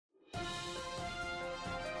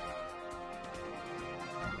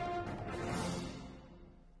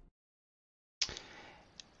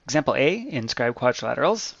Example A, inscribed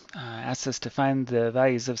quadrilaterals, asks us to find the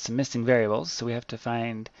values of some missing variables. So we have to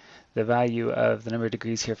find the value of the number of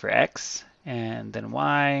degrees here for x, and then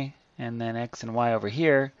y, and then x and y over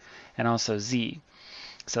here, and also z.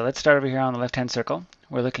 So let's start over here on the left-hand circle.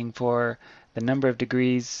 We're looking for the number of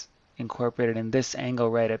degrees incorporated in this angle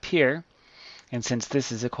right up here. And since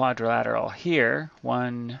this is a quadrilateral here,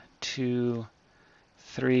 1, 2,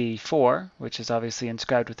 3, 4, which is obviously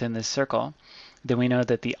inscribed within this circle, then we know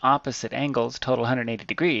that the opposite angles total 180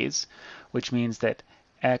 degrees, which means that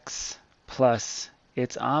x plus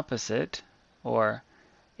its opposite, or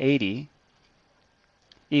 80,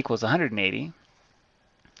 equals 180.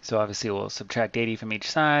 So obviously we'll subtract 80 from each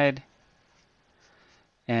side,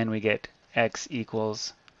 and we get x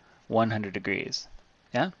equals 100 degrees.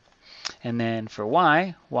 Yeah? And then for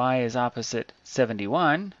y is opposite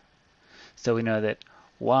 71, so we know that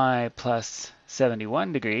y plus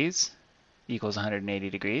 71 degrees equals 180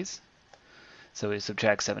 degrees. So we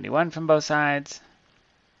subtract 71 from both sides,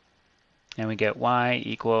 and we get y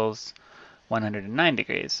equals 109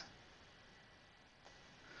 degrees.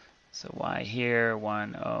 So y here,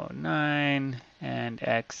 109, and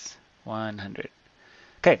x, 100.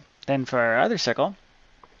 Okay, then for our other circle,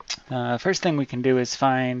 first thing we can do is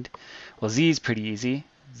find, well, z is pretty easy.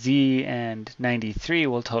 Z and 93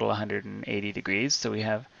 will total 180 degrees. So we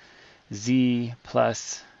have z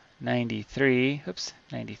plus 93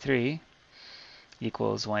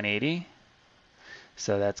 equals 180.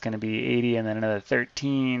 So that's going to be 80 and then another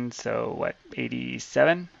 13. So what,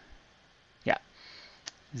 87? Yeah.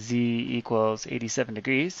 Z equals 87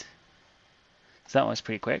 degrees. So that one's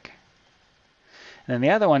pretty quick. And then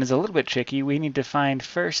the other one is a little bit tricky. We need to find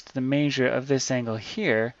first the measure of this angle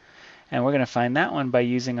here. And we're going to find that one by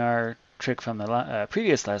using our trick from the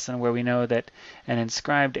previous lesson, where we know that an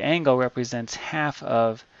inscribed angle represents half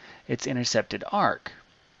of its intercepted arc.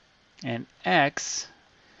 And x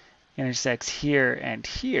intersects here and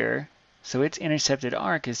here, so its intercepted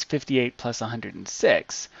arc is 58 plus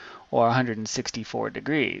 106, or 164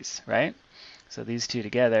 degrees, right? So these two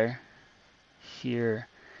together, here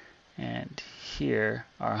and here,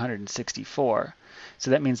 are 164.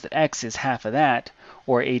 So that means that x is half of that,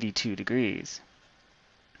 or 82 degrees.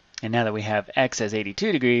 And now that we have x as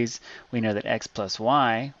 82 degrees, we know that x plus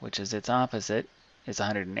y, which is its opposite, is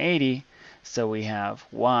 180. So we have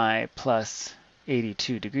y plus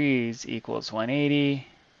 82 degrees equals 180.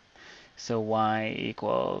 So y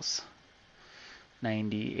equals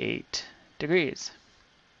 98 degrees.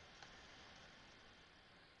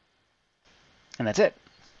 And that's it.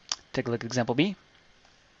 Take a look at example B.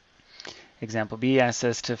 Example B asks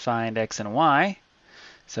us to find x and y.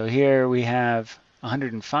 So here we have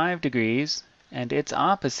 105 degrees, and its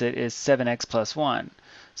opposite is 7x plus 1.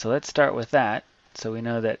 So let's start with that. So we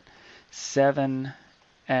know that 7x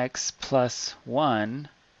plus 1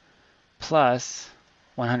 plus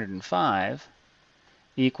 105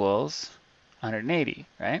 equals 180,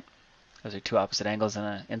 right? Those are two opposite angles in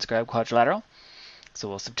an inscribed quadrilateral. So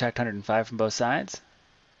we'll subtract 105 from both sides.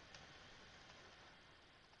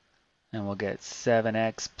 And we'll get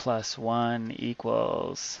 7x plus 1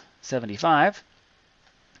 equals 75.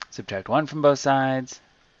 Subtract 1 from both sides.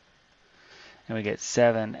 And we get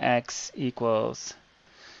 7x equals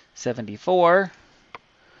 74.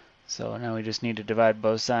 So now we just need to divide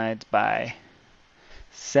both sides by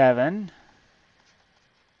 7.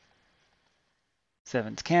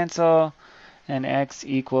 7's cancel. And x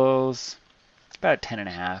equals about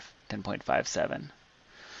 10.5, 10.57.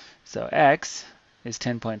 So x is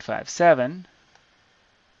 10.57.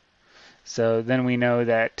 So then we know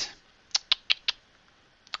that,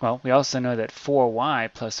 well, we also know that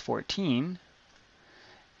 4y plus 14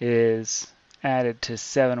 is added to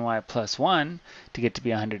 7y plus 1 to get to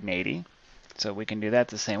be 180. So we can do that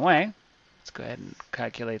the same way. Let's go ahead and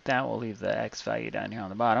calculate that. We'll leave the x value down here on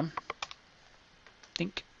the bottom.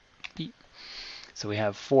 Think. So we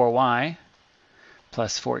have 4y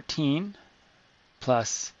plus 14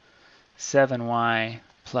 plus 7y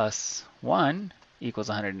plus 1 equals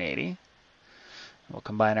 180. We'll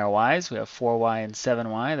combine our y's. We have 4y and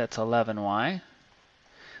 7y. That's 11y.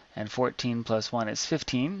 And 14 plus 1 is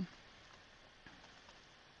 15.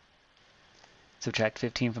 Subtract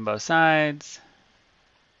 15 from both sides.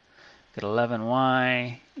 Get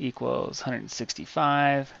 11y equals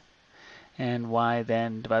 165. And y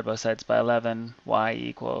then, divide both sides by 11. Y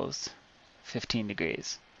equals 15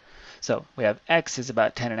 degrees. So we have x is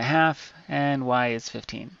about 10.5 and y is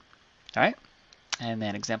 15. All right, and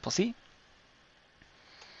then example C.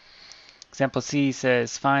 Example C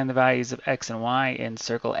says find the values of x and y in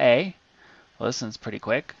circle A. Well, this one's pretty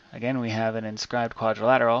quick. Again, we have an inscribed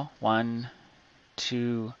quadrilateral, 1,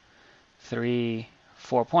 2,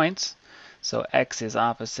 4 points. So x is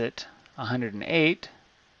opposite 108.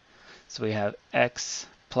 So we have x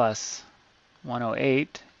plus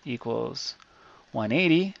 108 equals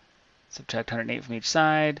 180. Subtract 108 from each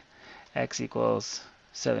side. X equals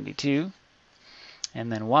 72.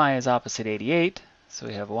 And then y is opposite 88. So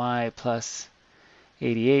we have y plus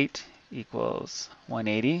 88 equals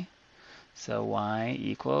 180. So y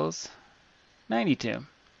equals 92.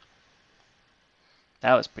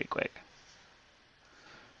 That was pretty quick.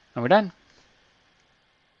 And we're done.